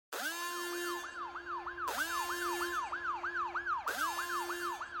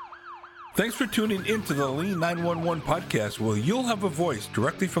Thanks for tuning in to the Lean 911 podcast, where you'll have a voice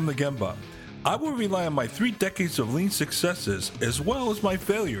directly from the Gemba. I will rely on my 3 decades of Lean successes as well as my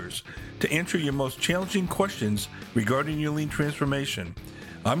failures to answer your most challenging questions regarding your Lean transformation.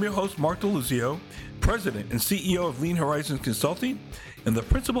 I'm your host, Mark DeLuzio, President and CEO of Lean Horizons Consulting and the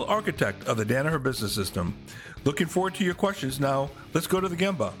Principal Architect of the Danaher Business System. Looking forward to your questions. Now, let's go to the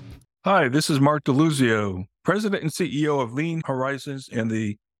Gemba. Hi, this is Mark DeLuzio, President and CEO of Lean Horizons and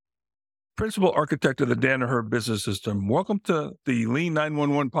the Principal Architect of the Danaher Business System. Welcome to the Lean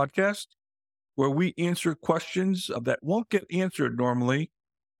 911 podcast, where we answer questions that won't get answered normally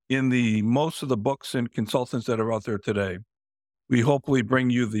in the most of the books and consultants that are out there today. We hopefully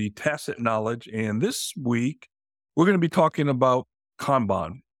bring you the tacit knowledge. And this week, we're going to be talking about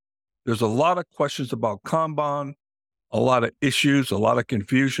Kanban. There's a lot of questions about Kanban, a lot of issues, a lot of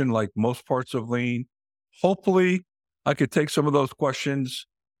confusion, like most parts of Lean. Hopefully, I could take some of those questions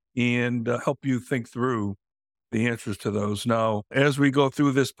and help you think through the answers to those. Now, as we go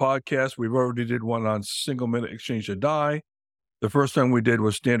through this podcast, we've already did one on single minute exchange of die. The first time we did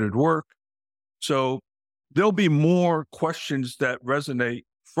was standard work. So there'll be more questions that resonate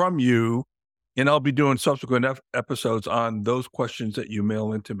from you, and I'll be doing subsequent episodes on those questions that you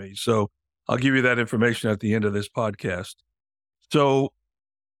mail into me. So I'll give you that information at the end of this podcast. So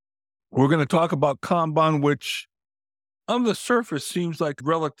we're going to talk about Kanban, which on the surface seems like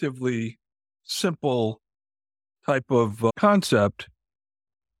relatively simple type of concept,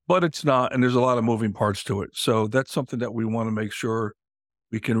 but it's not, and there's a lot of moving parts to it. So that's something that we want to make sure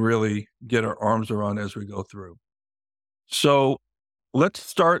we can really get our arms around as we go through. So let's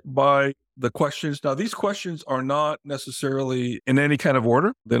start by the questions. Now, these questions are not necessarily in any kind of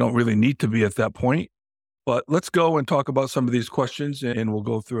order. They don't really need to be at that point, but let's go and talk about some of these questions and we'll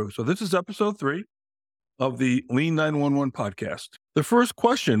go through. So this is episode 3 of the Lean 911 podcast. The first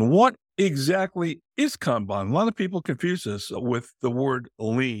question, what exactly is Kanban? A lot of people confuse this with the word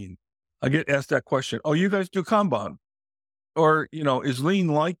Lean. I get asked that question. Oh, you guys do Kanban? Or, is Lean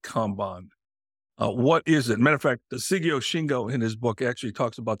like Kanban? What is it? Matter of fact, Sigio Shingo in his book actually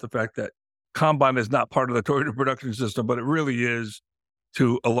talks about the fact that Kanban is not part of the Toyota production system, but it really is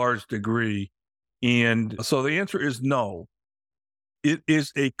to a large degree. And so the answer is no. It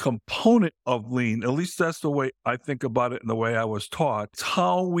is a component of Lean. At least that's the way I think about it and the way I was taught. It's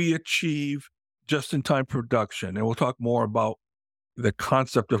how we achieve just-in-time production. And we'll talk more about the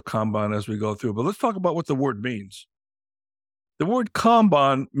concept of Kanban as we go through. But let's talk about what the word means. The word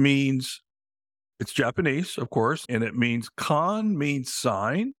Kanban means, it's Japanese, of course, and it means kan means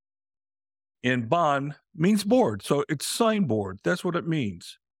sign, and ban means board. So it's signboard. That's what it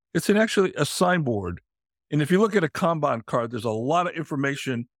means. It's actually a signboard. And if you look at a Kanban card, there's a lot of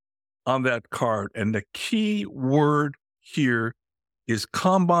information on that card. And the key word here is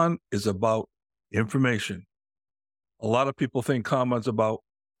Kanban is about information. A lot of people think Kanban's about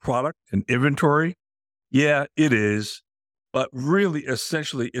product and inventory. Yeah, it is. But really,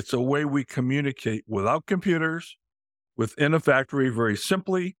 essentially, it's a way we communicate without computers, within a factory, very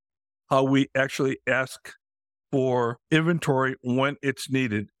simply, how we actually ask for inventory when it's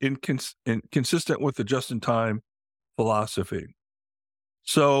needed, consistent with the just-in-time philosophy.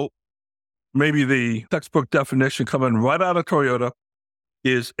 So maybe the textbook definition coming right out of Toyota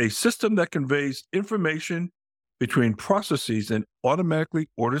is a system that conveys information between processes and automatically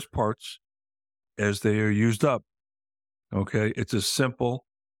orders parts as they are used up. Okay, it's as simple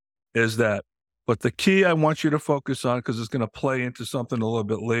as that. But the key I want you to focus on, because it's going to play into something a little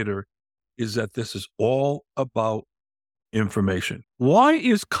bit later, is that this is all about information. Why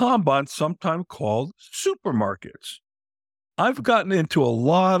is Kanban sometimes called supermarkets? I've gotten into a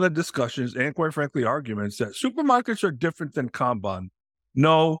lot of discussions and, quite frankly, arguments that supermarkets are different than Kanban.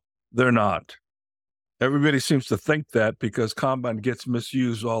 No, they're not. Everybody seems to think that because Kanban gets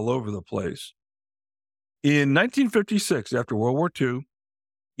misused all over the place. In 1956, after World War II,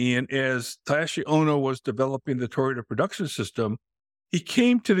 and as Taishi Ono was developing the Toyota production system, he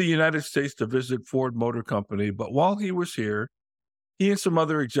came to the United States to visit Ford Motor Company, but while he was here, he and some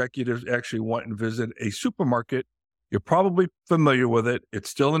other executives actually went and visited a supermarket. You're probably familiar with it. It's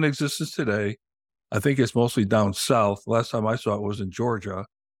still in existence today. I think it's mostly down south. Last time I saw it was in Georgia,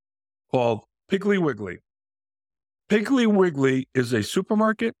 called Piggly Wiggly. Piggly Wiggly is a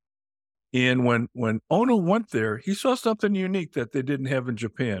supermarket, and when Ono went there, he saw something unique that they didn't have in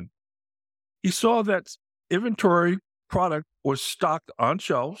Japan. He saw that inventory product was stocked on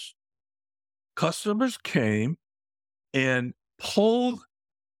shelves. Customers came and pulled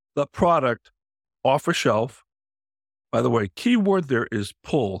the product off a shelf. By the way, key word there is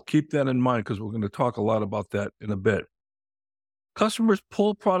pull. Keep that in mind because we're going to talk a lot about that in a bit. Customers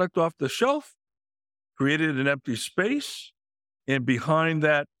pulled product off the shelf, created an empty space, and behind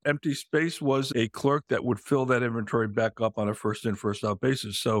that empty space was a clerk that would fill that inventory back up on a first in, first out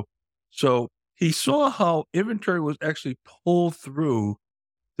basis. So he saw how inventory was actually pulled through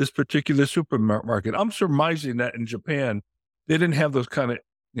this particular supermarket. I'm surmising that in Japan, they didn't have those kind of,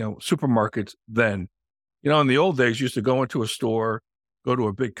 supermarkets then. In the old days, you used to go into a store, go to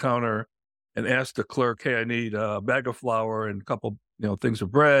a big counter and ask the clerk, hey, I need a bag of flour and a couple, things of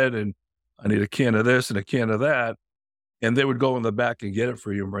bread, and I need a can of this and a can of that. And they would go in the back and get it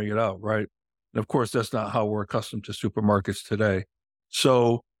for you and bring it out, right? And of course, that's not how we're accustomed to supermarkets today.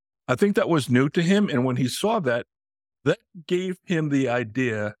 So I think that was new to him. And when he saw that, that gave him the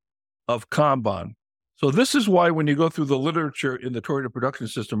idea of Kanban. So this is why when you go through the literature in the Toyota production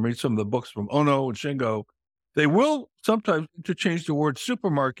system, read some of the books from Ono and Shingo, they will sometimes interchange the word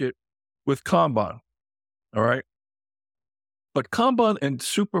supermarket with Kanban, all right? But Kanban and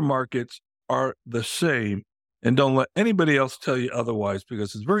supermarkets are the same, and don't let anybody else tell you otherwise,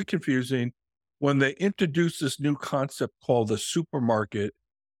 because it's very confusing when they introduce this new concept called the supermarket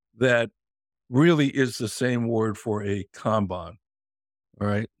that really is the same word for a Kanban, all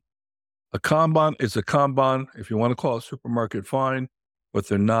right? A Kanban is a Kanban. If you want to call it supermarket, fine, but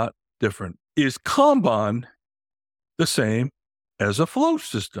they're not different. Is Kanban the same as a flow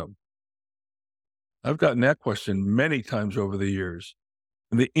system? I've gotten that question many times over the years.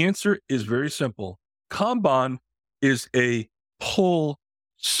 And the answer is very simple. Kanban is a pull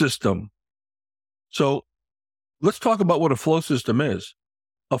system. So let's talk about what a flow system is.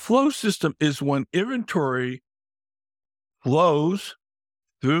 A flow system is when inventory flows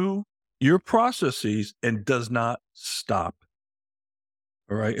through your processes and does not stop.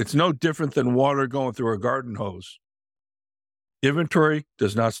 All right. It's no different than water going through a garden hose. Inventory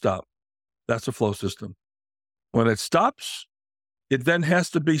does not stop. That's a flow system. When it stops, it then has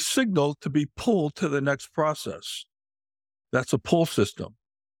to be signaled to be pulled to the next process. That's a pull system.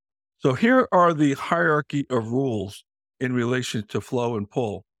 So here are the hierarchy of rules in relation to flow and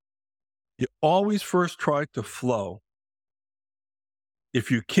pull. You always first try to flow. If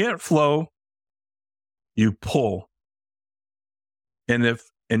you can't flow, you pull. And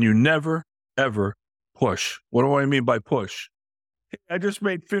you never, ever push. What do I mean by push? I just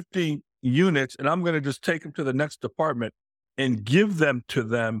made 50 units and I'm going to just take them to the next department and give them to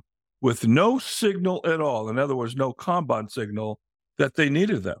them with no signal at all. In other words, no Kanban signal that they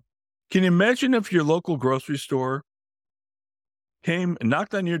needed them. Can you imagine if your local grocery store came and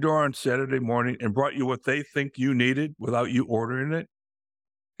knocked on your door on Saturday morning and brought you what they think you needed without you ordering it?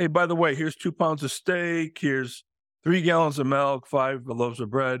 Hey, by the way, here's 2 pounds of steak, here's 3 gallons of milk, 5 loaves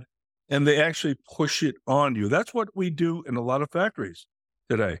of bread, and they actually push it on you. That's what we do in a lot of factories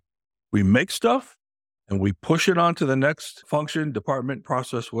today. We make stuff and we push it on to the next function, department,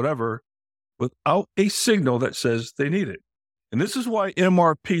 process, whatever, without a signal that says they need it. And this is why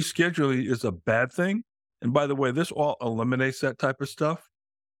MRP scheduling is a bad thing. And by the way, this all eliminates that type of stuff.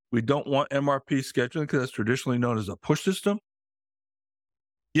 We don't want MRP scheduling because that's traditionally known as a push system.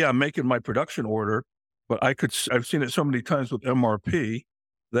 Yeah, I'm making my production order, but I've seen it so many times with MRP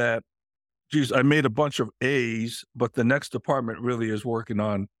that, geez, I made a bunch of A's, but the next department really is working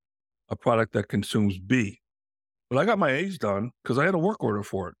on a product that consumes B. But I got my A's done because I had a work order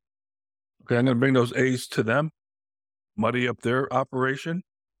for it. Okay, I'm going to bring those A's to them, muddy up their operation.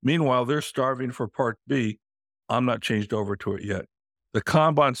 Meanwhile, they're starving for part B. I'm not changed over to it yet. The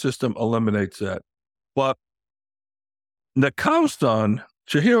Kanban system eliminates that. But Nakao-san,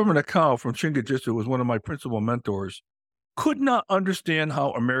 Chihiro Nakao from Shingijutsu, was one of my principal mentors, could not understand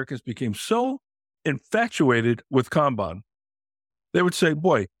how Americans became so infatuated with Kanban. They would say,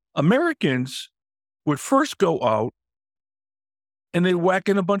 boy, Americans would first go out and they'd whack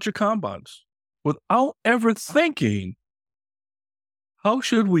in a bunch of Kanbans without ever thinking, how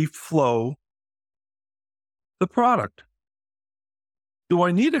should we flow the product? Do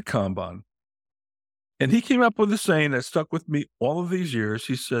I need a Kanban? And he came up with a saying that stuck with me all of these years.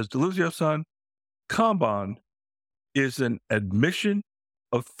 He says, Deluzio-san, Kanban is an admission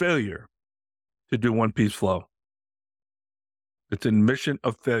of failure to do one-piece flow. It's an admission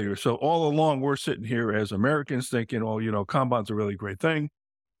of failure. So all along, we're sitting here as Americans thinking, oh, Kanban's a really great thing.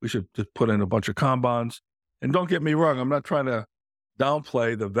 We should just put in a bunch of Kanbans. And don't get me wrong, I'm not trying to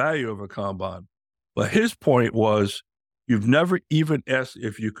downplay the value of a Kanban. But his point was, you've never even asked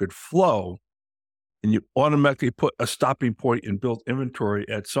if you could flow, and you automatically put a stopping point in built inventory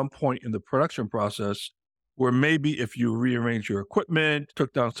at some point in the production process where maybe if you rearrange your equipment,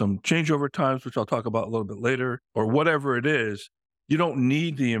 took down some changeover times, which I'll talk about a little bit later, or whatever it is, you don't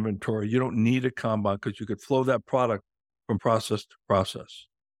need the inventory. You don't need a Kanban because you could flow that product from process to process.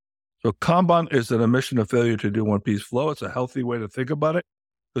 So Kanban is an admission of failure to do one-piece flow. It's a healthy way to think about it,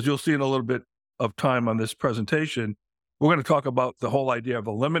 because you'll see in a little bit of time on this presentation, we're going to talk about the whole idea of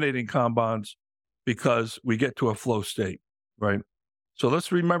eliminating Kanbans because we get to a flow state, right? So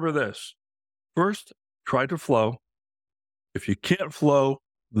let's remember this. First, try to flow. If you can't flow,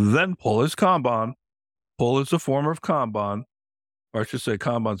 then pull is Kanban. Pull is a form of Kanban, or I should say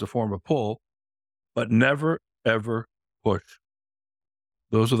Kanban is a form of pull, but never, ever push.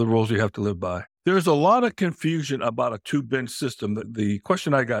 Those are the rules you have to live by. There's a lot of confusion about a two-bin system. The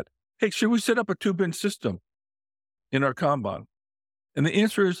question I got, hey, should we set up a two-bin system in our Kanban? And the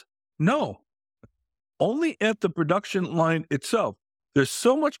answer is no, only at the production line itself. There's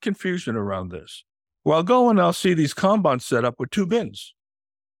so much confusion around this. Well, I'll go and I'll see these Kanban set up with two bins,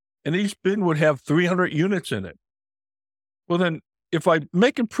 and each bin would have 300 units in it. Well, then if I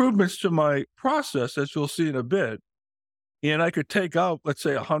make improvements to my process, as you'll see in a bit, and I could take out, let's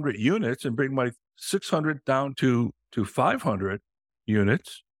say, 100 units and bring my 600 down to 500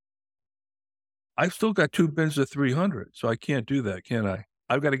 units, I've still got two bins of 300. So I can't do that, can I?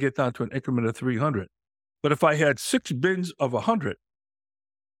 I've got to get down to an increment of 300. But if I had 6 bins of 100,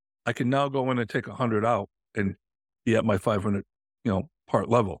 I can now go in and take 100 out and be at my 500, part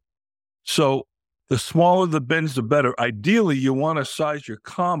level. So the smaller the bins, the better. Ideally, you want to size your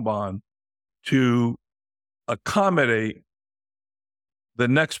Kanban to accommodate the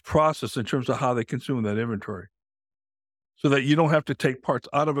next process in terms of how they consume that inventory, so that you don't have to take parts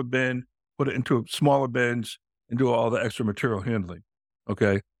out of a bin, put it into smaller bins, and do all the extra material handling,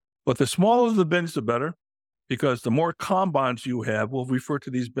 okay? But the smaller the bins, the better, because the more Kanbans you have, we'll refer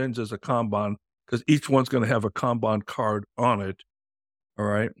to these bins as a Kanban, because each one's going to have a Kanban card on it, all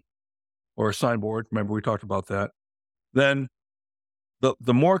right? Or a signboard. Remember, we talked about that. Then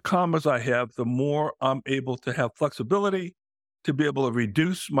the more Kanbans I have, the more I'm able to have flexibility to be able to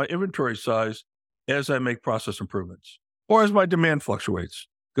reduce my inventory size as I make process improvements, or as my demand fluctuates,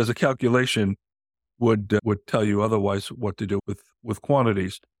 because a calculation would tell you otherwise what to do with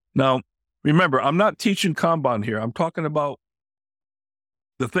quantities. Now, remember, I'm not teaching Kanban here. I'm talking about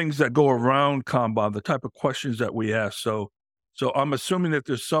the things that go around Kanban, the type of questions that we ask. So I'm assuming that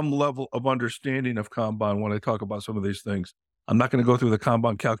there's some level of understanding of Kanban when I talk about some of these things. I'm not going to go through the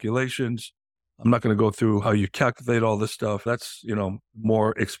Kanban calculations. I'm not going to go through how you calculate all this stuff. That's,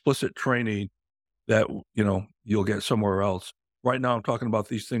 more explicit training that, you'll get somewhere else. Right now, I'm talking about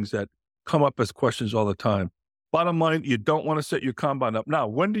these things that come up as questions all the time. Bottom line, you don't want to set your Kanban up. Now,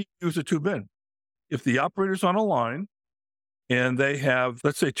 when do you use a two-bin? If the operator's on a line and they have,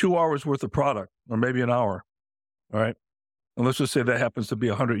 let's say, 2 hours worth of product, or maybe an hour, all right? And let's just say that happens to be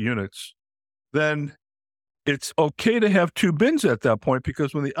 100 units, then it's okay to have two bins at that point,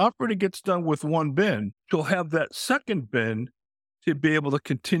 because when the operator gets done with one bin, she'll have that second bin to be able to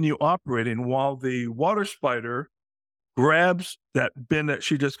continue operating while the water spider grabs that bin that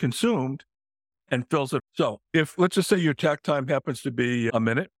she just consumed and fills it. So if, let's just say your tack time happens to be a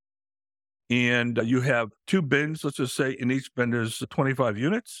minute and you have two bins, let's just say in each bin there's 25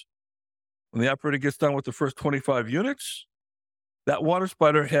 units. When the operator gets done with the first 25 units, that water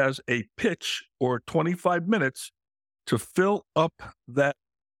spider has a pitch, or 25 minutes, to fill up that,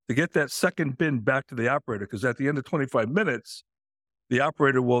 to get that second bin back to the operator, because at the end of 25 minutes, the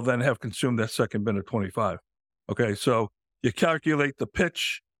operator will then have consumed that second bin of 25. Okay, so you calculate the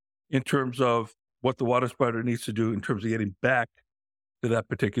pitch in terms of what the water spider needs to do in terms of getting back to that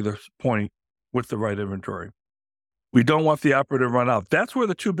particular point with the right inventory. We don't want the operator to run out. That's where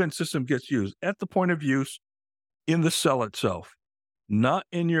the two-bin system gets used, at the point of use in the cell itself, not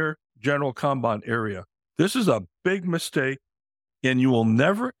in your general Kanban area. This is a big mistake, and you will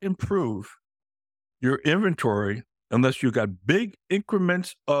never improve your inventory unless you got big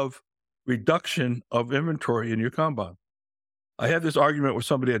increments of reduction of inventory in your Kanban. I had this argument with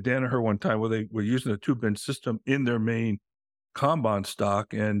somebody at Danaher one time where they were using a two-bin system in their main Kanban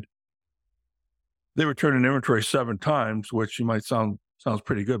stock, and they were turning inventory 7 times, which you might sounds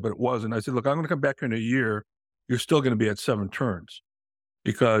pretty good, but it wasn't. I said, look, I'm going to come back in a year. You're still going to be at 7 turns.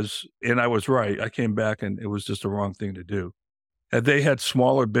 And I was right. I came back and it was just the wrong thing to do. Had they had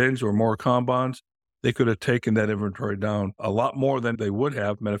smaller bins or more Kanbans, they could have taken that inventory down a lot more than they would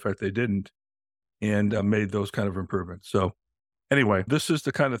have. Matter of fact, they didn't, and made those kind of improvements. So anyway, this is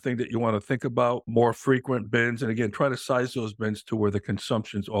the kind of thing that you want to think about, more frequent bins. And again, try to size those bins to where the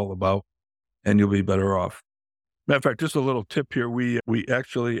consumption's all about, and you'll be better off. Matter of fact, just a little tip here. We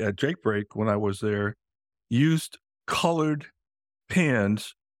actually, at Jake Break, when I was there, used colored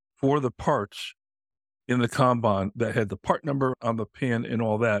pans for the parts in the Kanban that had the part number on the pan and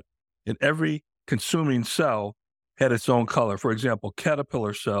all that. And every consuming cell had its own color. For example,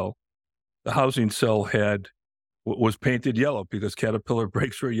 Caterpillar cell, the housing cell was painted yellow because Caterpillar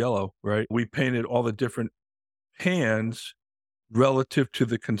brakes were yellow, right? We painted all the different pans relative to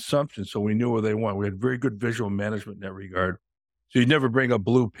the consumption, so we knew where they went. We had very good visual management in that regard. So you'd never bring a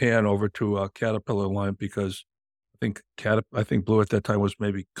blue pan over to a Caterpillar line because I think blue at that time was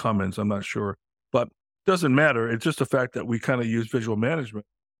maybe Cummins. I'm not sure, but it doesn't matter. It's just the fact that we kind of use visual management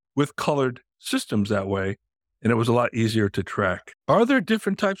with colored systems that way, and it was a lot easier to track. Are there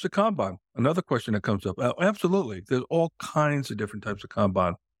different types of Kanban? Another question that comes up. Absolutely. There's all kinds of different types of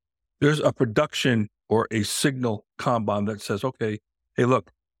Kanban. There's a production or a signal Kanban that says, okay, hey,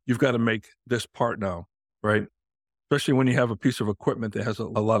 look, you've got to make this part now, right? Especially when you have a piece of equipment that has a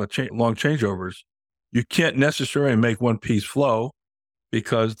lot of long changeovers. You can't necessarily make one piece flow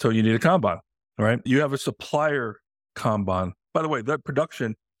so you need a Kanban, right? You have a supplier Kanban. By the way, that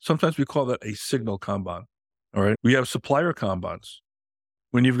production, sometimes we call that a signal Kanban, all right? We have supplier Kanbans.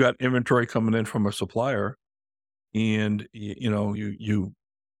 When you've got inventory coming in from a supplier and, you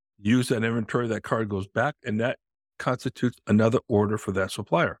use that inventory, that card goes back, and that constitutes another order for that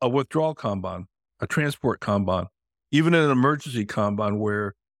supplier. A withdrawal Kanban, a transport Kanban, even an emergency Kanban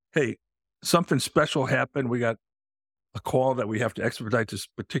where, hey, something special happened. We got a call that we have to expedite this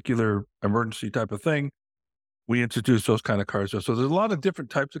particular emergency type of thing. We introduce those kind of cards. So there's a lot of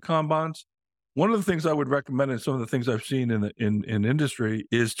different types of Kanbans. One of the things I would recommend, and some of the things I've seen in industry,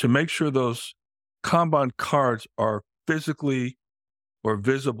 is to make sure those Kanban cards are physically or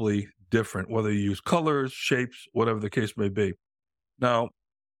visibly different, whether you use colors, shapes, whatever the case may be. Now,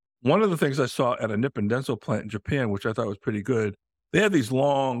 one of the things I saw at a Nippon Denso plant in Japan, which I thought was pretty good, they had these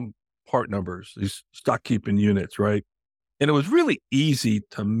long part numbers, these stock keeping units, right? And it was really easy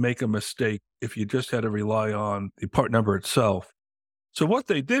to make a mistake if you just had to rely on the part number itself. So what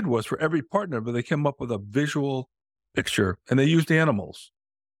they did was, for every part number, they came up with a visual picture, and they used animals.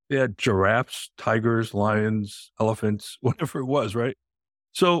 They had giraffes, tigers, lions, elephants, whatever it was, right?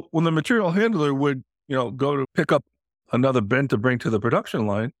 So when the material handler would, go to pick up another bin to bring to the production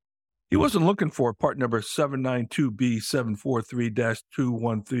line, he wasn't looking for part number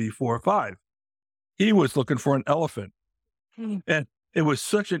 792B743-21345. He was looking for an elephant. And it was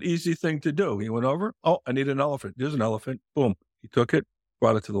such an easy thing to do. He went over, oh, I need an elephant. There's an elephant. Boom. He took it,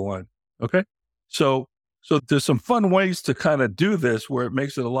 brought it to the line. Okay. So there's some fun ways to kind of do this where it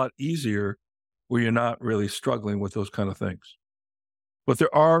makes it a lot easier, where you're not really struggling with those kind of things. But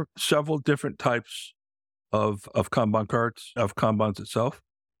there are several different types of Kanban cards, of Kanbans itself.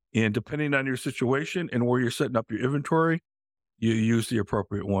 And depending on your situation and where you're setting up your inventory, you use the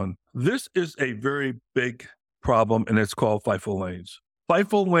appropriate one. This is a very big problem, and it's called FIFO lanes.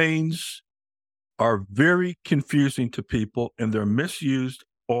 FIFO lanes are very confusing to people, and they're misused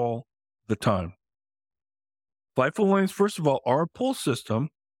all the time. FIFO lanes, first of all, are a pull system.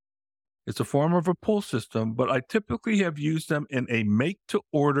 It's a form of a pull system, but I typically have used them in a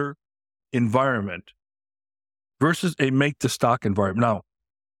make-to-order environment versus a make-to-stock environment. Now,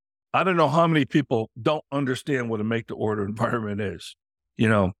 I don't know how many people don't understand what a make-to-order environment is.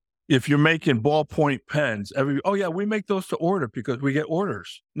 If you're making ballpoint pens, we make those to order because we get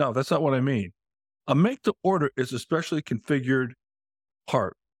orders. No, that's not what I mean. A make-to-order is a specially configured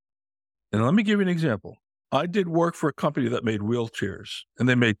part. And let me give you an example. I did work for a company that made wheelchairs, and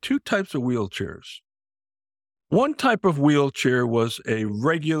they made two types of wheelchairs. One type of wheelchair was a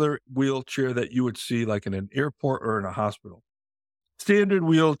regular wheelchair that you would see like in an airport or in a hospital. Standard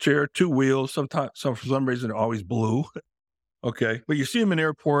wheelchair, two wheels, sometimes, for some reason, they're always blue. Okay. But you see them in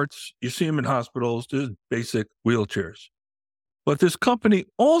airports, you see them in hospitals, just basic wheelchairs. But this company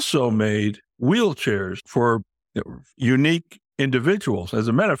also made wheelchairs for unique individuals. As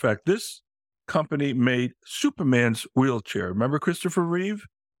a matter of fact, this company made Superman's wheelchair. Remember Christopher Reeve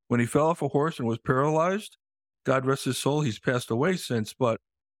when he fell off a horse and was paralyzed? God rest his soul, he's passed away since, but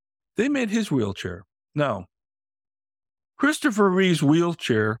they made his wheelchair. Now, Christopher Reeve's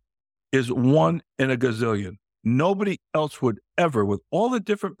wheelchair is one in a gazillion. Nobody else would ever, with all the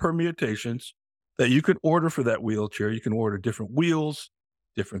different permutations that you could order for that wheelchair. You can order different wheels,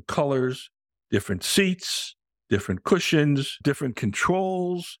 different colors, different seats, different cushions, different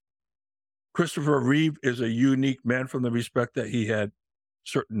controls. Christopher Reeve is a unique man from the respect that he had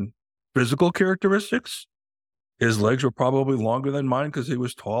certain physical characteristics. His legs were probably longer than mine because he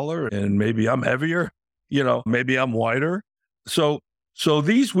was taller, and maybe I'm heavier, maybe I'm wider. So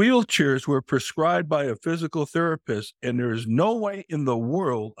these wheelchairs were prescribed by a physical therapist, and there is no way in the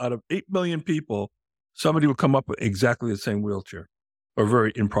world out of 8 million people, somebody would come up with exactly the same wheelchair, or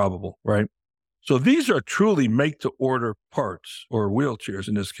very improbable, right? So these are truly make-to-order parts, or wheelchairs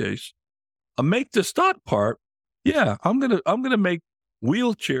in this case. A make-to-stock part Yeah, I'm gonna make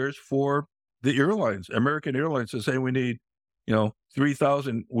wheelchairs for the airlines. American Airlines says, "Hey, we need,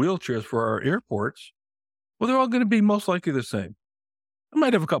 3,000 wheelchairs for our airports." Well, they're all gonna be most likely the same. I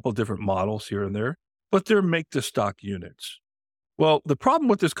might have a couple different models here and there, but they're make to stock units. Well, the problem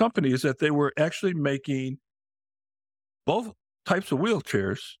with this company is that they were actually making both types of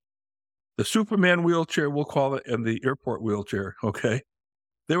wheelchairs, the Superman wheelchair, we'll call it, and the airport wheelchair, okay?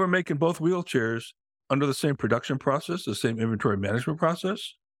 They were making both wheelchairs under the same production process, the same inventory management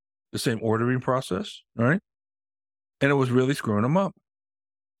process, the same ordering process, all right? And it was really screwing them up.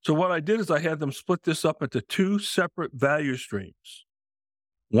 So what I did is I had them split this up into two separate value streams.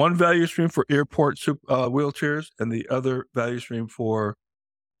 One value stream for airport wheelchairs and the other value stream for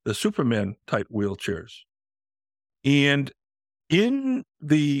the Superman type wheelchairs. And in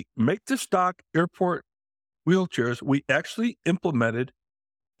the make to stock airport wheelchairs, we actually implemented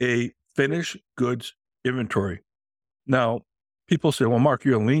a finished goods inventory. Now, people say, well, Mark,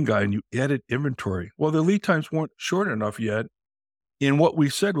 you're a lean guy and you added inventory. Well, the lead times weren't short enough yet. And what we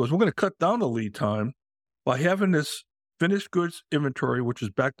said was, we're going to cut down the lead time by having this finished goods inventory, which is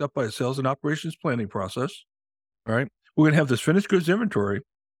backed up by a sales and operations planning process. All right. We're going to have this finished goods inventory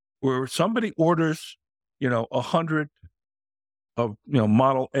where somebody orders, 100 of,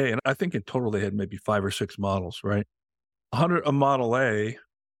 model A. And I think in total they had maybe 5 or 6 models, right? 100 of model A.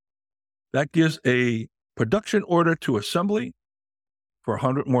 That gives a production order to assembly for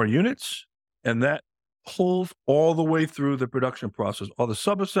 100 more units. And that pulls all the way through the production process, all the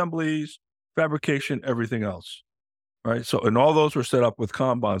sub-assemblies, fabrication, everything else. Right. So, and all those were set up with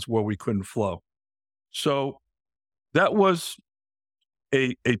Kanbans where we couldn't flow. So that was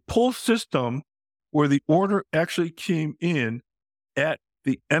a pull system where the order actually came in at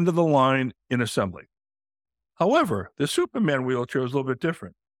the end of the line in assembly. However, the Superman wheelchair is a little bit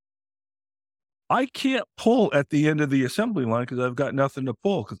different. I can't pull at the end of the assembly line because I've got nothing to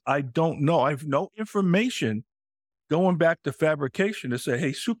pull because I don't know. I have no information going back to fabrication to say,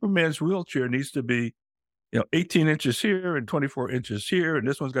 hey, Superman's wheelchair needs to be 18 inches here and 24 inches here, and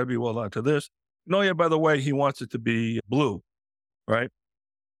this one's got to be well onto this. No, yeah, by the way, he wants it to be blue, right?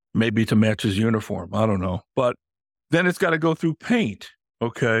 Maybe to match his uniform. I don't know. But then it's got to go through paint,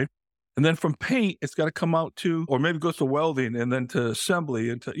 okay? And then from paint, it's got to come out to, or maybe it goes to welding and then to assembly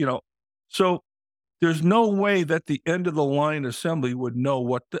and to, So there's no way that the end of the line assembly would know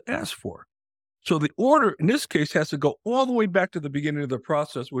what to ask for. So the order in this case has to go all the way back to the beginning of the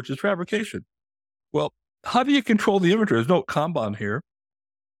process, which is fabrication. Well, how do you control the inventory? There's no Kanban here.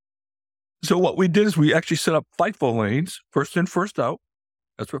 So what we did is we actually set up FIFO lanes, first in, first out.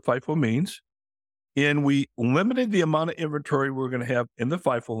 That's what FIFO means. And we limited the amount of inventory we're going to have in the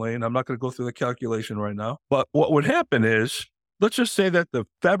FIFO lane. I'm not going to go through the calculation right now. But what would happen is, let's just say that the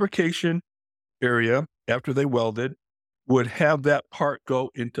fabrication area, after they welded, would have that part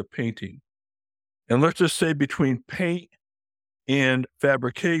go into painting. And let's just say between paint and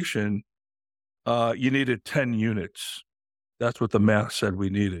fabrication, you needed 10 units. That's what the math said we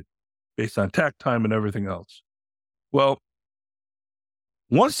needed based on tack time and everything else. Well,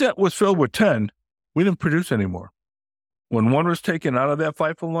 once that was filled with 10, we didn't produce anymore. When one was taken out of that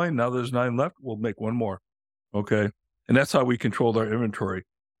FIFO line, now there's 9 left, we'll make one more. Okay. And that's how we controlled our inventory.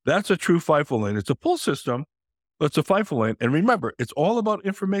 That's a true FIFO lane. It's a pull system, but it's a FIFO lane. And remember, it's all about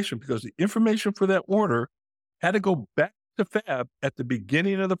information because the information for that order had to go back to fab at the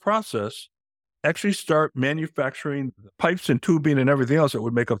beginning of the process, actually start manufacturing pipes and tubing and everything else that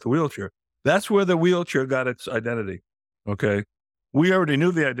would make up the wheelchair. That's where the wheelchair got its identity. Okay. We already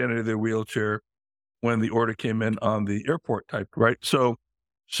knew the identity of the wheelchair when the order came in on the airport type, right? So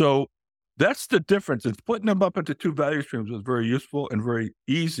that's the difference. And splitting them up into two value streams was very useful and very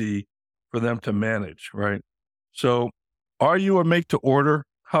easy for them to manage, right? So are you a make to order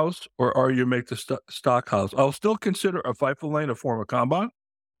house or are you a make to stock house? I'll still consider a FIFO lane a form of Kanban.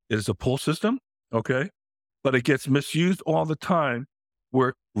 It is a pull system, okay? But it gets misused all the time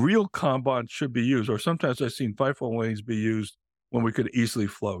where real Kanban should be used. Or sometimes I've seen FIFO lanes be used when we could easily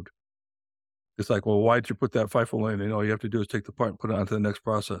flowed. It's like, well, why'd you put that FIFO lane in? All you have to do is take the part and put it onto the next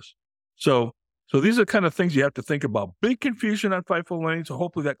process. So these are kind of things you have to think about. Big confusion on FIFO lanes. So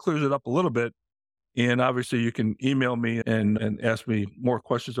hopefully that clears it up a little bit. And obviously you can email me and ask me more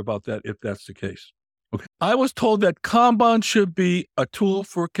questions about that if that's the case. Okay. I was told that Kanban should be a tool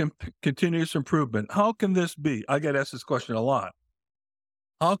for continuous improvement. How can this be? I get asked this question a lot.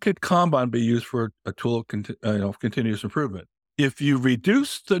 How could Kanban be used for a tool of continuous improvement? If you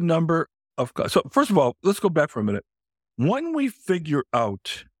reduce the number of, so first of all, let's go back for a minute. When we figure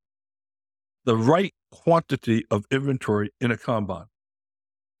out the right quantity of inventory in a Kanban,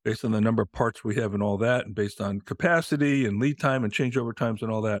 based on the number of parts we have and all that, and based on capacity and lead time and changeover times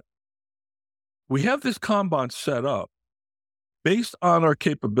and all that. We have this Kanban set up based on our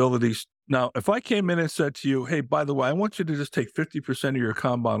capabilities. Now, if I came in and said to you, hey, by the way, I want you to just take 50% of your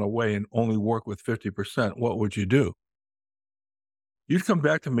Kanban away and only work with 50%, what would you do? You'd come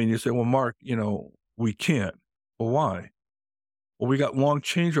back to me and you say, well, Mark, we can't. Well, why? Well, we got long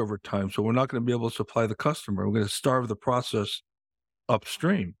changeover time, so we're not going to be able to supply the customer. We're going to starve the process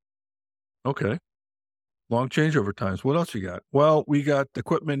upstream. Okay. Long changeover times. What else you got? Well, we got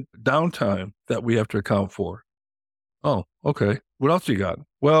equipment downtime that we have to account for. Oh, okay. What else you got?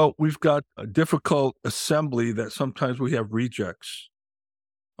 Well, we've got a difficult assembly that sometimes we have rejects.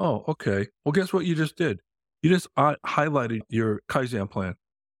 Oh, okay. Well, guess what you just did? You just highlighted your Kaizen plan.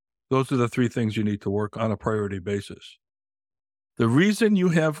 Those are the 3 things you need to work on a priority basis. The reason you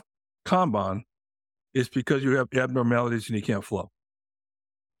have Kanban is because you have abnormalities and you can't flow,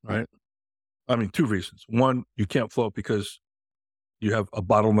 right? I mean, 2 reasons. 1, you can't flow because you have a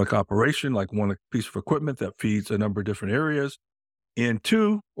bottleneck operation, like one piece of equipment that feeds a number of different areas. And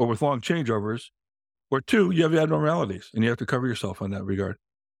 2, or with long changeovers, or 2, you have abnormalities and you have to cover yourself on that regard.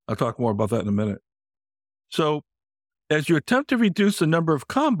 I'll talk more about that in a minute. So as you attempt to reduce the number of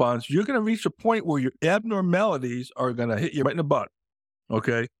Kanbans, you're going to reach a point where your abnormalities are going to hit you right in the butt,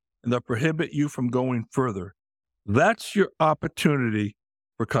 okay? And they'll prohibit you from going further. That's your opportunity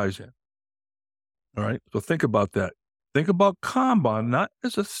for Kaizen. All right? So think about that. Think about Kanban not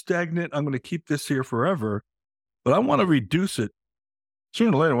as a stagnant, I'm going to keep this here forever, but I want to reduce it.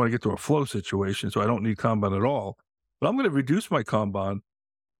 Sooner or later, I want to get to a flow situation, so I don't need Kanban at all. But I'm going to reduce my Kanban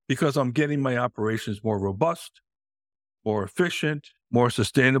because I'm getting my operations more robust, more efficient, more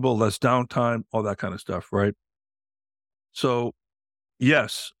sustainable, less downtime, all that kind of stuff, right? So,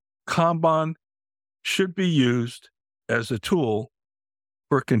 yes, Kanban should be used as a tool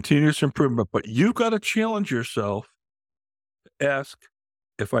for continuous improvement, but you've got to challenge yourself to ask,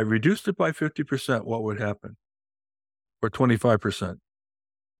 if I reduced it by 50%, what would happen? Or 25%?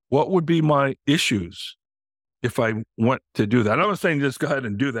 What would be my issues if I went to do that? I'm not saying just go ahead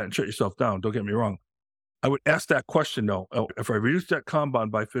and do that and shut yourself down. Don't get me wrong. I would ask that question though. If I reduce that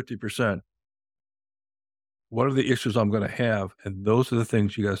Kanban by 50%, what are the issues I'm going to have? And those are the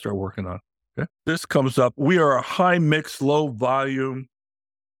things you got to start working on. Okay. This comes up. We are a high mix, low volume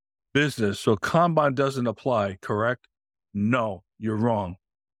business. So Kanban doesn't apply, correct? No, you're wrong.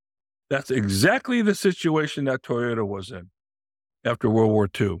 That's exactly the situation that Toyota was in after World War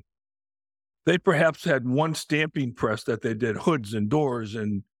II. They perhaps had one stamping press that they did hoods and doors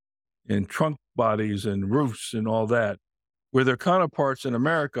and trunk bodies and roofs and all that, where their counterparts in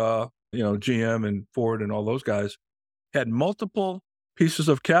America, GM and Ford and all those guys, had multiple pieces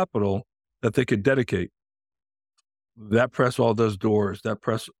of capital that they could dedicate. That press all does doors, that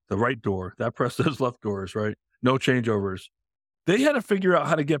press the right door, that press does left doors, right? No changeovers. They had to figure out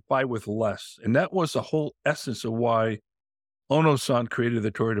how to get by with less. And that was the whole essence of why Ono-san created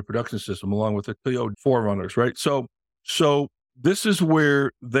the Toyota production system along with the Toyota forerunners, right? So this is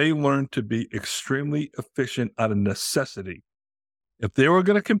where they learned to be extremely efficient out of necessity. If they were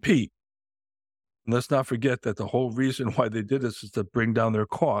going to compete, and let's not forget that the whole reason why they did this is to bring down their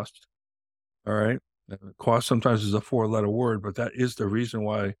cost. All right. Cost sometimes is a 4-letter word, but that is the reason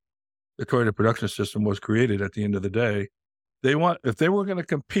why the Toyota production system was created at the end of the day. If they were going to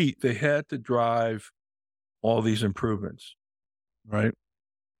compete, they had to drive all these improvements. Right.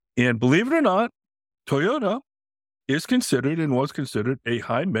 And believe it or not, Toyota is considered and was considered a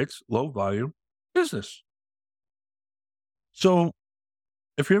high mix, low volume business. So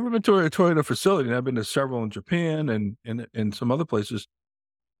if you've ever been to a Toyota facility, and I've been to several in Japan and some other places,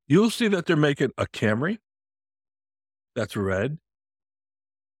 you'll see that they're making a Camry that's red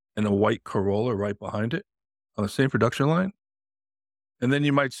and a white Corolla right behind it on the same production line. And then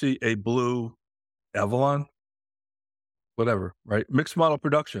you might see a blue Avalon, whatever, right? Mixed model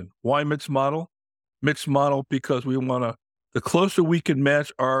production. Why mixed model? Mixed model because we want to, the closer we can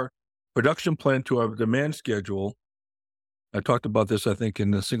match our production plan to our demand schedule. I talked about this, I think, in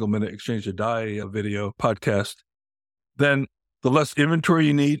the single minute exchange of die video podcast. Then the less inventory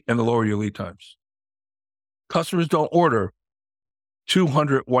you need and the lower your lead times. Customers don't order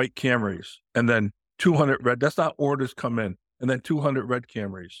 200 white Camrys and then 200 red. That's not orders come in. And then 200 red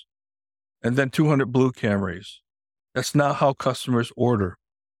Camrys and then 200 blue Camrys. That's not how customers order.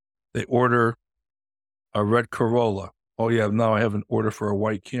 They order a red Corolla. Oh yeah, now I have an order for a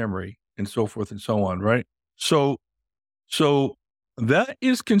white Camry and so forth and so on, right? So that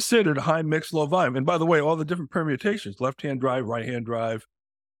is considered high mix, low volume. And by the way, all the different permutations, left-hand drive, right-hand drive,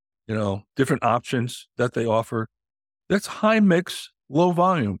 different options that they offer, that's high mix, low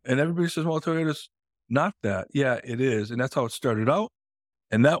volume. And everybody says, well, Toyota's not that. Yeah, it is. And that's how it started out.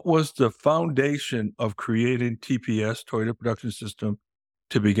 And that was the foundation of creating TPS, Toyota Production System,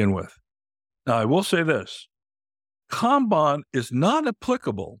 to begin with. Now, I will say this. Kanban is not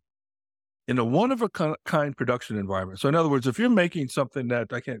applicable in a one-of-a-kind production environment. So in other words, if you're making something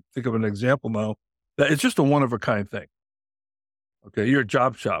that, I can't think of an example now, that it's just a one-of-a-kind thing. Okay, you're a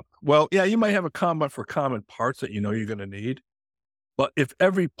job shop. Well, yeah, you might have a Kanban for common parts that you know you're going to need. But if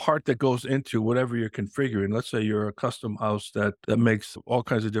every part that goes into whatever you're configuring, let's say you're a custom house that makes all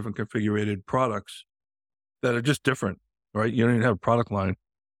kinds of different configured products that are just different, right? You don't even have a product line.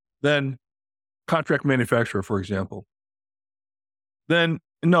 Then contract manufacturer, for example, then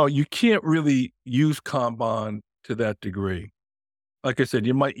no, you can't really use Kanban to that degree. Like I said,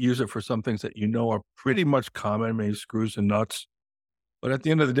 you might use it for some things that you know are pretty much common, maybe screws and nuts. But at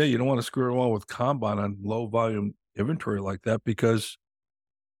the end of the day, you don't want to screw around with Kanban on low volume inventory like that because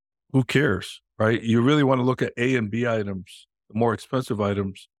who cares, right? You really want to look at A and B items, the more expensive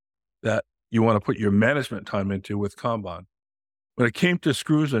items that you want to put your management time into with Kanban. When it came to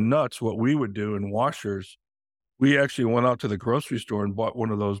screws and nuts, what we would do in washers, we actually went out to the grocery store and bought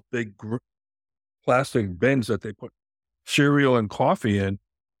one of those big plastic bins that they put cereal and coffee in,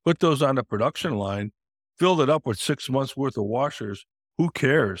 put those on the production line, filled it up with 6 months worth of washers. Who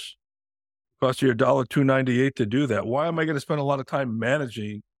cares? Cost you $2.98 to do that. Why am I going to spend a lot of time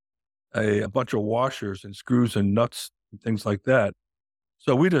managing a bunch of washers and screws and nuts and things like that?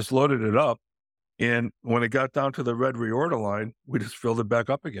 So we just loaded it up. And when it got down to the red reorder line, we just filled it back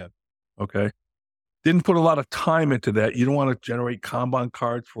up again. Okay. Didn't put a lot of time into that. You don't want to generate Kanban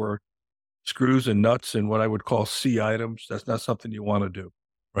cards for screws and nuts and what I would call C items. That's not something you want to do.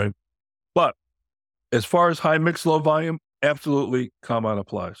 Right. But as far as high mix, low volume, absolutely Kanban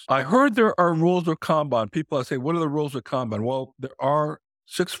applies. I heard there are rules of Kanban. People say, what are the rules of Kanban? Well, there are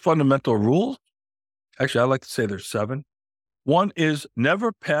 6 fundamental rules. Actually, I like to say there's 7. One is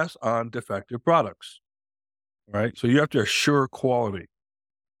never pass on defective products, right? So you have to assure quality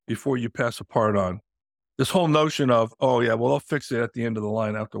before you pass a part on. This whole notion of, oh yeah, well, I'll fix it at the end of the line.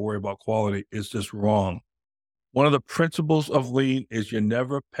 I don't have to worry about quality is just wrong. One of the principles of lean is you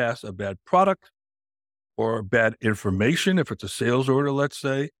never pass a bad product or bad information, if it's a sales order, let's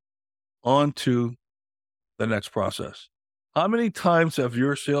say, on to the next process. How many times have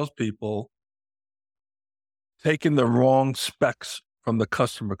your salespeople taken the wrong specs from the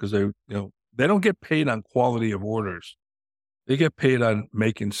customer because they don't get paid on quality of orders. They get paid on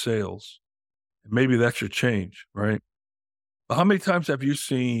making sales. Maybe that should change, right? But how many times have you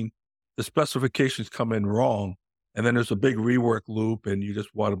seen the specifications come in wrong and then there's a big rework loop and you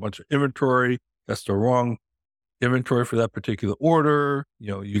just want a bunch of inventory? That's the wrong inventory for that particular order.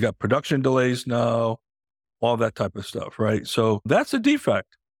 You got production delays now, all that type of stuff, right? So that's a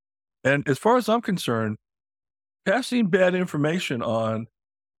defect. And as far as I'm concerned, passing bad information on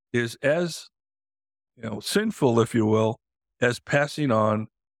is as, sinful, if you will, as passing on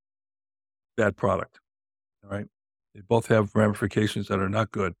bad product, all right? They both have ramifications that are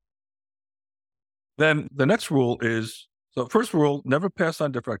not good. Then the next rule is, so first rule, never pass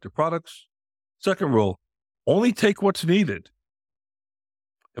on defective products. Second rule, only take what's needed.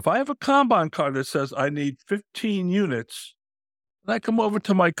 If I have a Kanban card that says I need 15 units, and I come over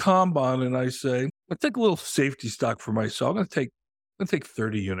to my Kanban and I say, I'll take a little safety stock for myself. I'm going to take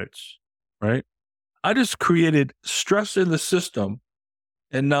 30 units, right? I just created stress in the system.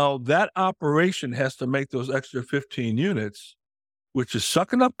 And now that operation has to make those extra 15 units, which is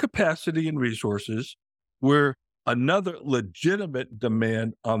sucking up capacity and resources, where another legitimate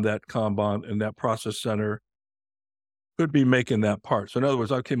demand on that Kanban and that process center could be making that part. So in other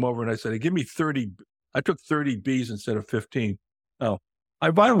words, I came over and I said, hey, give me 30. I took 30 Bs instead of 15. Now, I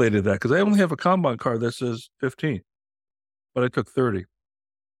violated that because I only have a Kanban card that says 15, but I took 30.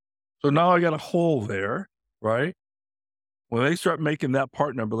 So now I got a hole there, right? When they start making that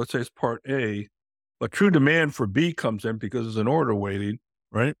part number, let's say it's part A, but true demand for B comes in because there's an order waiting,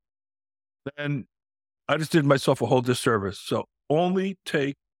 right? Then I just did myself a whole disservice. So only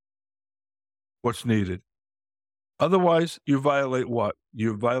take what's needed. Otherwise, you violate what?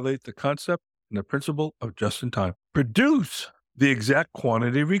 You violate the concept and the principle of just in time. Produce the exact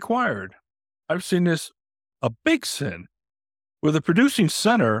quantity required. I've seen this a big sin where the producing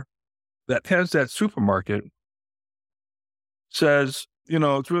center that has that supermarket says,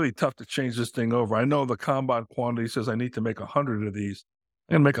 it's really tough to change this thing over. I know the Kanban quantity says I need to make 100 of these.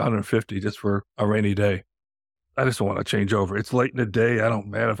 I'm going to make 150 just for a rainy day. I just don't want to change over. It's late in the day.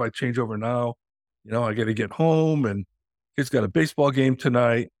 Man, if I change over now, I got to get home and kids got a baseball game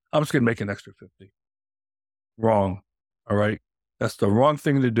tonight. I'm just going to make an extra 50. Wrong. All right. That's the wrong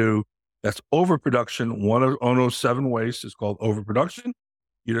thing to do. That's overproduction. One of Ono's 7 waste is called overproduction.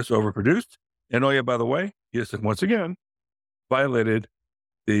 You just overproduced. And oh yeah, by the way, you just once again violated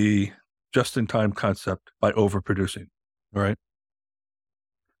the just-in-time concept by overproducing. All right.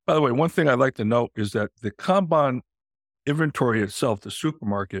 By the way, one thing I'd like to note is that the Kanban inventory itself, the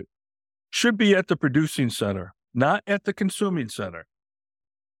supermarket, should be at the producing center, not at the consuming center.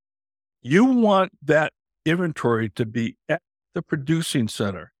 You want that inventory to be at the producing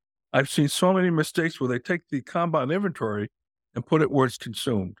center. I've seen so many mistakes where they take the Kanban inventory and put it where it's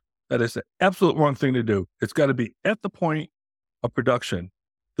consumed. That is the absolute wrong thing to do. It's got to be at the point of production.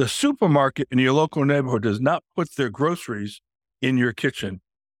 The supermarket in your local neighborhood does not put their groceries in your kitchen.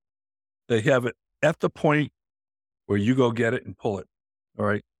 They have it at the point where you go get it and pull it. All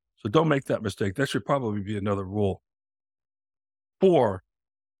right. So don't make that mistake. That should probably be another rule. 4,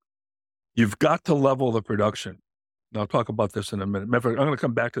 you've got to level the production. Now I'll talk about this in a minute. Matter of fact, I'm going to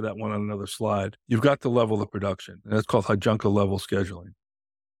come back to that one on another slide. You've got to level the production. And that's called Hajunka level scheduling.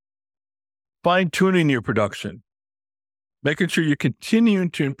 Fine-tuning your production. Making sure you're continuing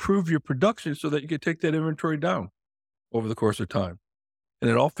to improve your production so that you can take that inventory down over the course of time. And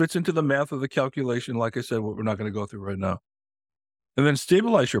it all fits into the math of the calculation, like I said, what we're not going to go through right now. And then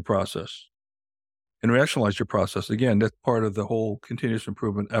stabilize your process and rationalize your process. Again, that's part of the whole continuous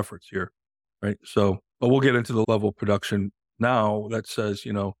improvement efforts here, right? So, but we'll get into the level of production now that says,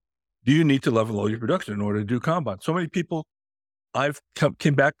 do you need to level your production in order to do Kanban? So many people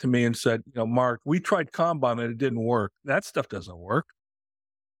came back to me and said, Mark, we tried Kanban and it didn't work. That stuff doesn't work.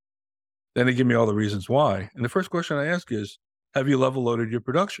 Then they give me all the reasons why. And the first question I ask is, have you level loaded your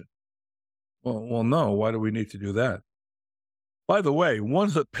production? Well, no. Why do we need to do that? By the way, one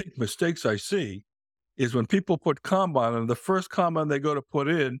of the big mistakes I see is when people put Kanban and the first Kanban they go to put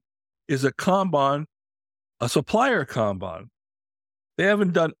in is a Kanban, a supplier Kanban. They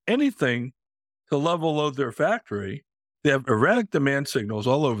haven't done anything to level load their factory. They have erratic demand signals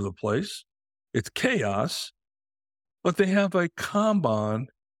all over the place. It's chaos, but they have a Kanban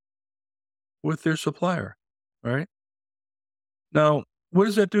with their supplier, right? Now, what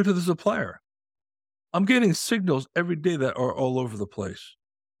does that do to the supplier? I'm getting signals every day that are all over the place.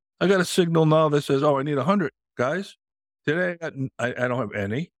 I got a signal now that says, I need 100 guys. Today, I don't have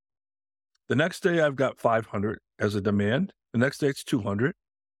any. The next day, I've got 500 as a demand. The next day, it's 200.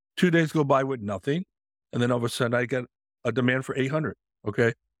 2 days go by with nothing. And then all of a sudden, I get a demand for 800.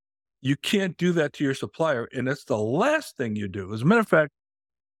 Okay. You can't do that to your supplier. And that's the last thing you do. As a matter of fact,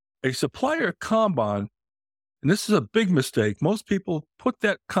 a supplier Kanban, and this is a big mistake. Most people put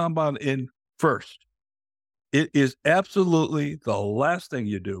that Kanban in first. It is absolutely the last thing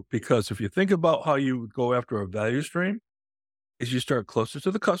you do, because if you think about how you would go after a value stream, is you start closer to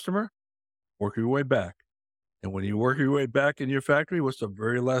the customer, work your way back. And when you work your way back in your factory, what's the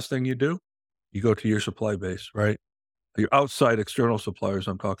very last thing you do? You go to your supply base, right? Your outside external suppliers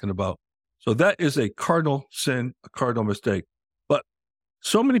I'm talking about. So that is a cardinal sin, a cardinal mistake. But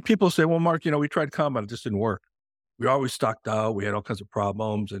so many people say, well, Mark, we tried Kanban, it just didn't work. We always stocked out. We had all kinds of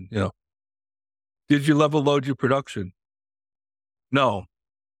problems. And, did you level load your production? No.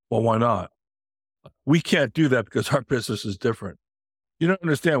 Well, why not? We can't do that because our business is different. You don't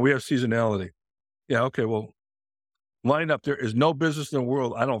understand. We have seasonality. Yeah. Okay. Well, line up. There is no business in the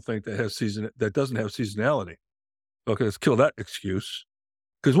world, I don't think, that doesn't have seasonality. Okay. Let's kill that excuse.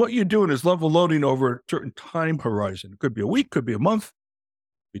 Because what you're doing is level loading over a certain time horizon. It could be a week, could be a month,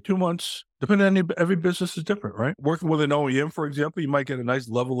 be 2 months, depending on every business is different, right? Working with an OEM, for example, you might get a nice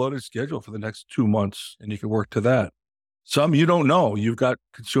level loaded schedule for the next 2 months, and you can work to that. Some you don't know. You've got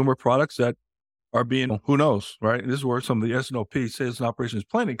consumer products that are being, who knows, right? And this is where some of the S&OP, sales and operations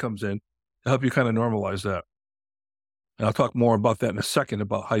planning, comes in to help you kind of normalize that. And I'll talk more about that in a second,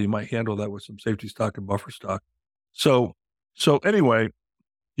 about how you might handle that with some safety stock and buffer stock. So anyway,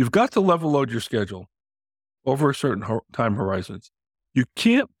 you've got to level load your schedule over a certain time horizons. You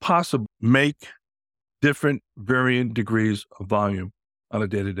can't possibly make different varying degrees of volume on a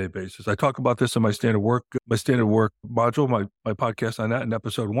day-to-day basis. I talk about this in my standard work module, my podcast on that in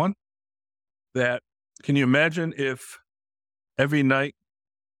episode 1. That, can you imagine if every night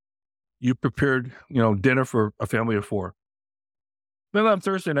you prepared, dinner for a family of 4? Then on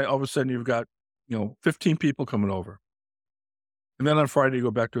Thursday night, all of a sudden you've got, 15 people coming over. And then on Friday, you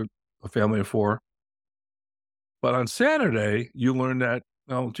go back to a family of 4. But on Saturday, you learn that,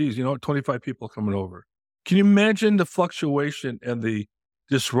 25 people coming over. Can you imagine the fluctuation and the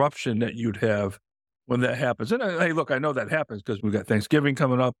disruption that you'd have when that happens? And hey, look, I know that happens because we've got Thanksgiving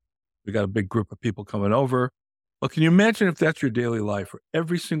coming up. We got a big group of people coming over. But can you imagine if that's your daily life for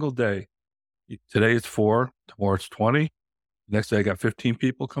every single day? Today it's 4, tomorrow it's 20. Next day I got 15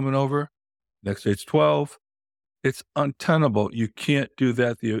 people coming over. Next day it's 12. It's untenable. You can't do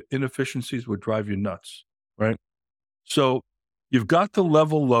that. The inefficiencies would drive you nuts, right? So you've got the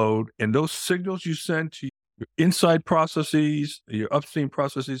level load, and those signals you send to your inside processes, your upstream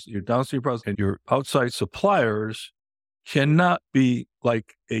processes, your downstream processes, and your outside suppliers cannot be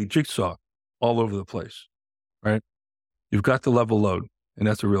like a jigsaw all over the place, right? You've got the level load, and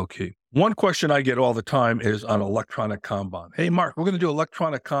that's a real key. One question I get all the time is on electronic Kanban. Hey, Mark, we're going to do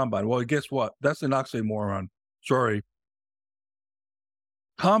electronic Kanban. Well, guess what? That's an oxymoron. Sorry.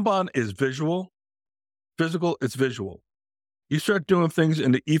 Kanban is visual. Physical, it's visual. You start doing things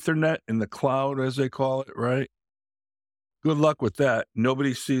in the Ethernet, in the cloud, as they call it, right? Good luck with that.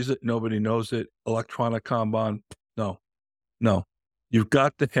 Nobody sees it. Nobody knows it. Electronic Kanban, no. You've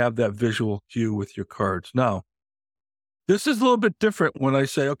got to have that visual cue with your cards. Now, this is a little bit different when I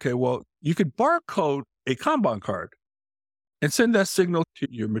say, okay, well, you could barcode a Kanban card and send that signal to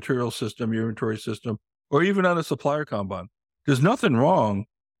your material system, your inventory system, or even on a supplier Kanban. There's nothing wrong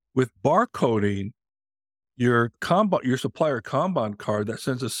with barcoding your supplier Kanban card that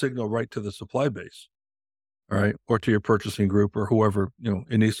sends a signal right to the supply base, all right, or to your purchasing group or whoever,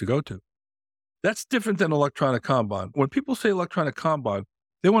 it needs to go to. That's different than electronic Kanban. When people say electronic Kanban,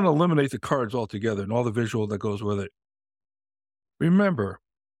 they want to eliminate the cards altogether and all the visual that goes with it. Remember,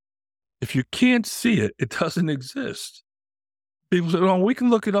 if you can't see it, it doesn't exist. People say, "Oh, we can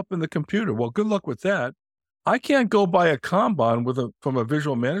look it up in the computer." Well, good luck with that. I can't go buy a Kanban from a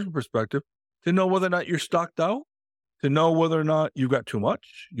visual management perspective to know whether or not you're stocked out, to know whether or not you got too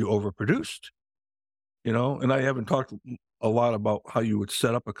much, you overproduced, and I haven't talked a lot about how you would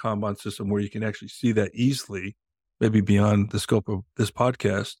set up a Kanban system where you can actually see that easily, maybe beyond the scope of this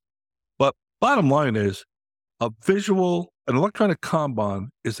podcast. But bottom line is, an electronic Kanban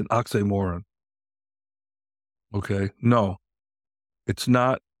is an oxymoron. Okay? No, it's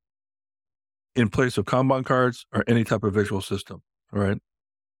not in place of Kanban cards or any type of visual system, all right?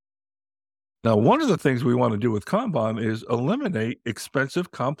 Now, one of the things we want to do with Kanban is eliminate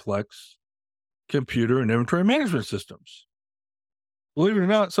expensive, complex computer and inventory management systems. Believe it or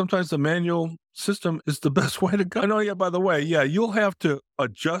not, sometimes the manual system is the best way to go. I know, by the way, you'll have to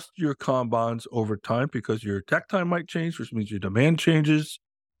adjust your Kanbans over time because your tech time might change, which means your demand changes.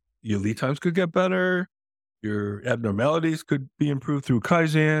 Your lead times could get better. Your abnormalities could be improved through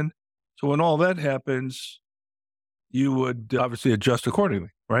Kaizen. So when all that happens, you would obviously adjust accordingly,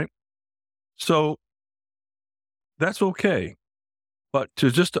 right? So that's okay. But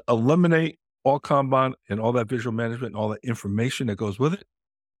to just eliminate all Kanban and all that visual management and all that information that goes with it,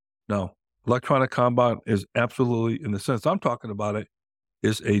 no. Electronic Kanban is absolutely, in the sense I'm talking about it,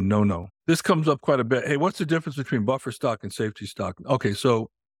 is a no-no. This comes up quite a bit. Hey, what's the difference between buffer stock and safety stock? Okay, so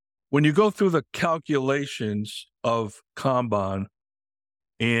when you go through the calculations of Kanban,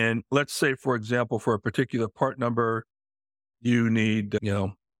 and let's say, for example, for a particular part number, you need,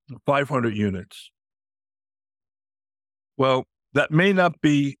 500 units. Well, that may not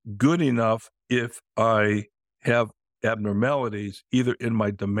be good enough if I have abnormalities either in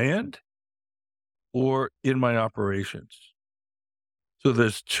my demand or in my operations. So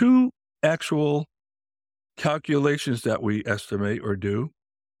there's two actual calculations that we estimate or do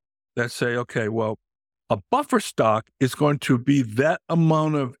that say, okay, well, a buffer stock is going to be that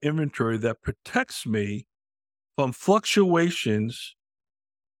amount of inventory that protects me from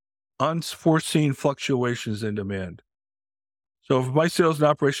unforeseen fluctuations in demand. So if my sales and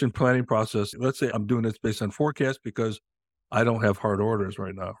operation planning process, let's say I'm doing this based on forecast because I don't have hard orders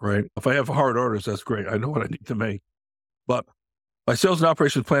right now, right? If I have hard orders, that's great. I know what I need to make. But my sales and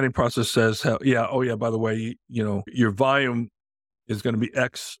operation planning process says, by the way, your volume is going to be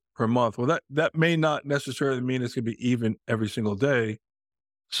X per month. Well, that may not necessarily mean it's going to be even every single day.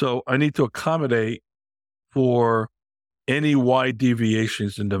 So I need to accommodate for any wide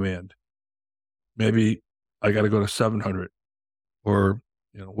deviations in demand. Maybe I got to go to 700 or,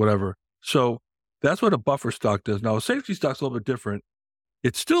 whatever. So that's what a buffer stock does. Now, a safety stock's a little bit different.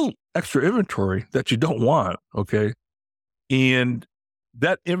 It's still extra inventory that you don't want, okay? And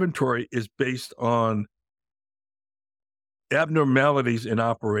that inventory is based on abnormalities in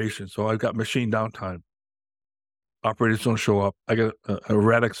operation. So I've got machine downtime. Operators don't show up. I got an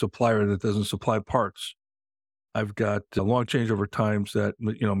erratic supplier that doesn't supply parts. I've got long changeover times that,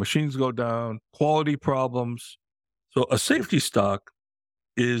 machines go down, quality problems. So a safety stock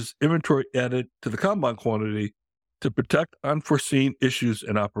is inventory added to the Kanban quantity to protect unforeseen issues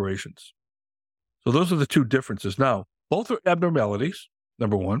in operations. So those are the two differences. Now, both are abnormalities,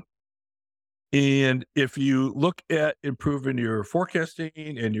 number one. And if you look at improving your forecasting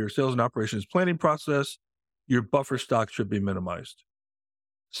and your sales and operations planning process, your buffer stock should be minimized.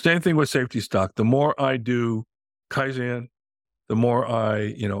 Same thing with safety stock. The more I do Kaizen, the more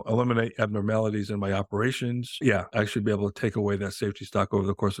I, eliminate abnormalities in my operations, I should be able to take away that safety stock over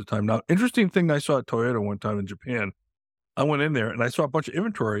the course of time. Now, interesting thing I saw at Toyota one time in Japan, I went in there and I saw a bunch of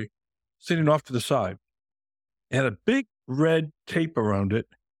inventory sitting off to the side. It had a big red tape around it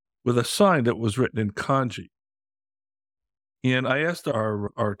with a sign that was written in kanji. And I asked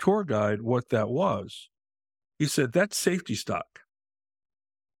our tour guide what that was. He said, that's safety stock.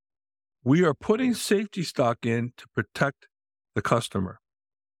 We are putting safety stock in to protect the customer.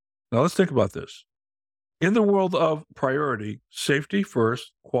 Now let's think about this. In the world of priority, safety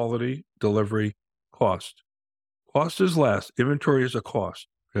first, quality, delivery, cost. Cost is last. Inventory is a cost,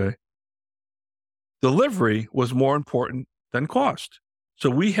 okay? Delivery was more important than cost. So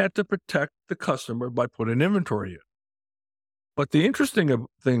we had to protect the customer by putting inventory in. But the interesting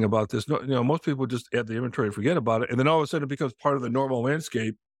thing about this, most people just add the inventory and forget about it. And then all of a sudden it becomes part of the normal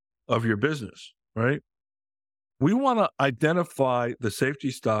landscape of your business, right? We want to identify the safety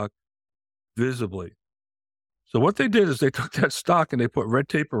stock visibly. So what they did is they took that stock and they put red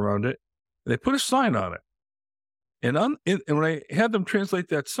tape around it and they put a sign on it. And when I had them translate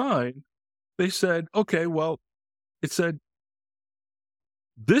that sign, they said, okay, well, it said,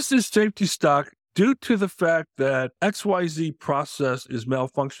 this is safety stock due to the fact that XYZ process is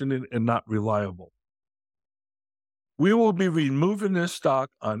malfunctioning and not reliable. We will be removing this stock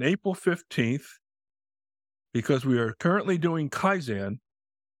on April 15th because we are currently doing Kaizen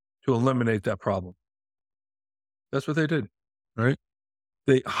to eliminate that problem. That's what they did, right?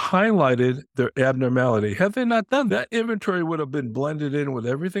 They highlighted their abnormality. Had they not done that, inventory would have been blended in with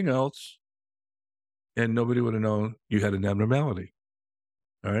everything else and nobody would have known you had an abnormality,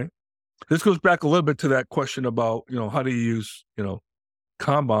 all right? This goes back a little bit to that question about, how do you use,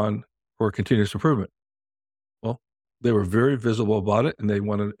 Kanban for continuous improvement? Well, they were very visible about it and they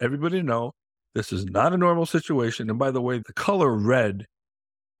wanted everybody to know this is not a normal situation. And by the way, the color red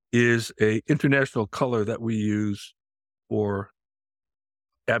is a international color that we use for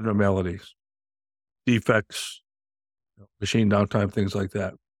abnormalities, defects, machine downtime, things like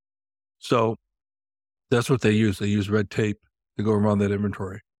that. So that's what they use. They use red tape to go around that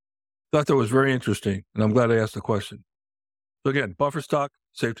inventory. Thought that was very interesting, and I'm glad I asked the question. So again, buffer stock,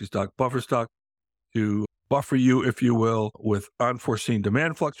 safety stock, buffer stock to buffer you, if you will, with unforeseen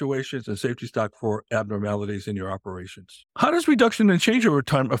demand fluctuations, and safety stock for abnormalities in your operations. How does reduction in changeover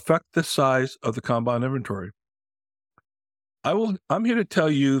time affect the size of the Kanban inventory? I'm here to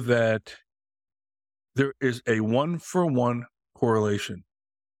tell you that there is a 1-for-1 correlation.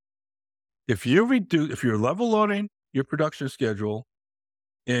 If you're level loading your production schedule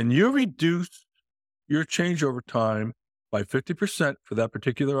and you reduce your changeover time by 50% for that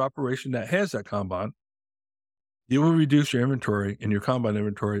particular operation that has that Kanban, you will reduce your inventory in your Kanban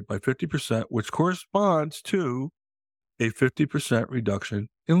inventory by 50%, which corresponds to a 50% reduction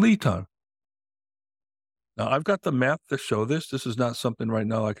in lead time. Now, I've got the math to show this. This is not something right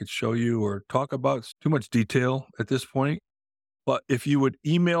now I could show you or talk about. It's too much detail at this point. But if you would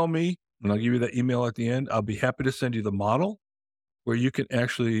email me, and I'll give you that email at the end, I'll be happy to send you the model where you can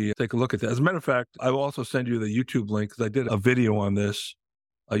actually take a look at that. As a matter of fact, I will also send you the YouTube link because I did a video on this,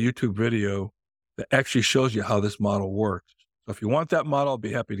 a YouTube video that actually shows you how this model works. So if you want that model, I'll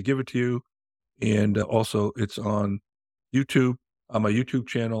be happy to give it to you. And also it's on YouTube, on my YouTube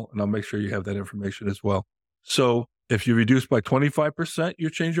channel, and I'll make sure you have that information as well. So if you reduce by 25% your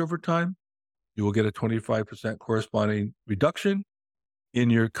changeover time, you will get a 25% corresponding reduction in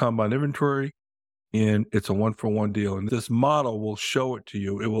your Kanban inventory. And it's a 1-for-1 deal. And this model will show it to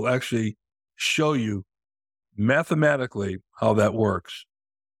you. It will actually show you mathematically how that works.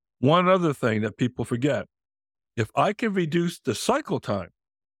 One other thing that people forget, if I can reduce the cycle time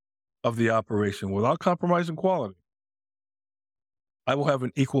of the operation without compromising quality, I will have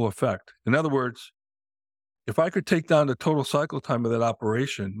an equal effect. In other words, if I could take down the total cycle time of that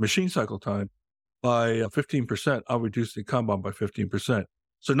operation, machine cycle time, by 15%, I'll reduce the Kanban by 15%.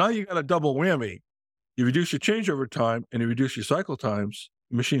 So now you got a double whammy. You reduce your changeover time and you reduce your cycle times,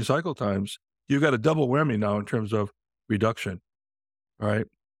 machine cycle times. You've got a double whammy now in terms of reduction. All right.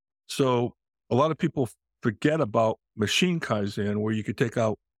 So a lot of people forget about machine Kaizen, where you could take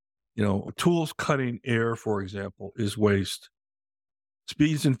out, tools cutting air, for example, is waste.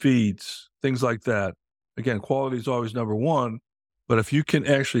 Speeds and feeds, things like that. Again, quality is always number one. But if you can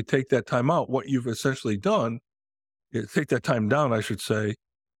actually take that time out, what you've essentially done, take that time down, I should say,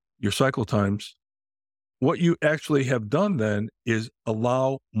 your cycle times, what you actually have done then is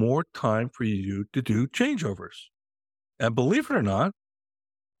allow more time for you to do changeovers. And believe it or not,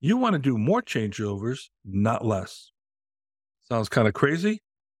 You want to do more changeovers, not less. Sounds kind of crazy.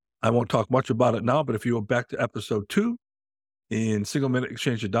 I won't talk much about it now, but if you go back to episode 2 in Single Minute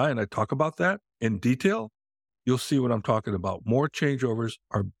Exchange to Die, and I talk about that in detail, you'll see what I'm talking about. More changeovers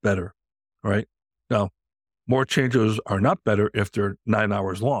are better, right? Now, more changeovers are not better if they're 9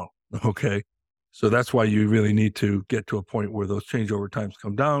 hours long, okay? So that's why you really need to get to a point where those changeover times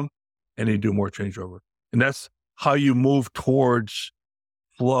come down and you do more changeover. And that's how you move towards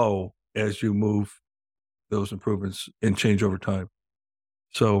flow as you move those improvements in changeover time.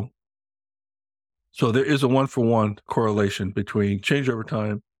 So there is a 1-for-1 correlation between changeover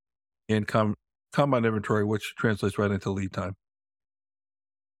time and Kanban inventory, which translates right into lead time.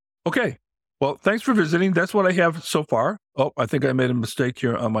 Okay. Well, thanks for visiting. That's what I have so far. Oh, I think I made a mistake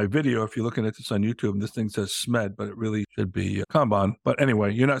here on my video. If you're looking at this on YouTube, this thing says SMED, but it really should be Kanban. But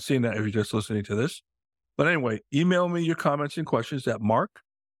anyway, you're not seeing that if you're just listening to this. But anyway, email me your comments and questions at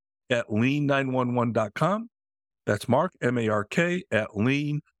mark@lean911.com. That's Mark, M-A-R-K,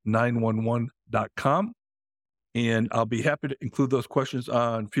 @lean911.com. And I'll be happy to include those questions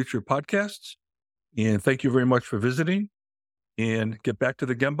on future podcasts. And thank you very much for visiting. And get back to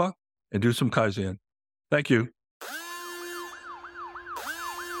the Gemba and do some Kaizen. Thank you.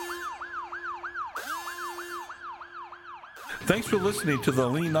 Thanks for listening to the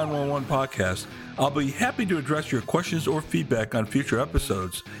Lean 911 podcast. I'll be happy to address your questions or feedback on future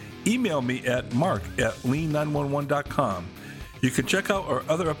episodes. Email me at mark@lean911.com. You can check out our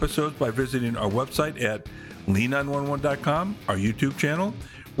other episodes by visiting our website at lean911.com, our YouTube channel,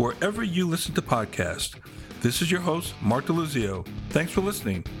 wherever you listen to podcasts. This is your host, Mark DeLuzio. Thanks for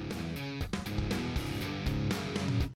listening.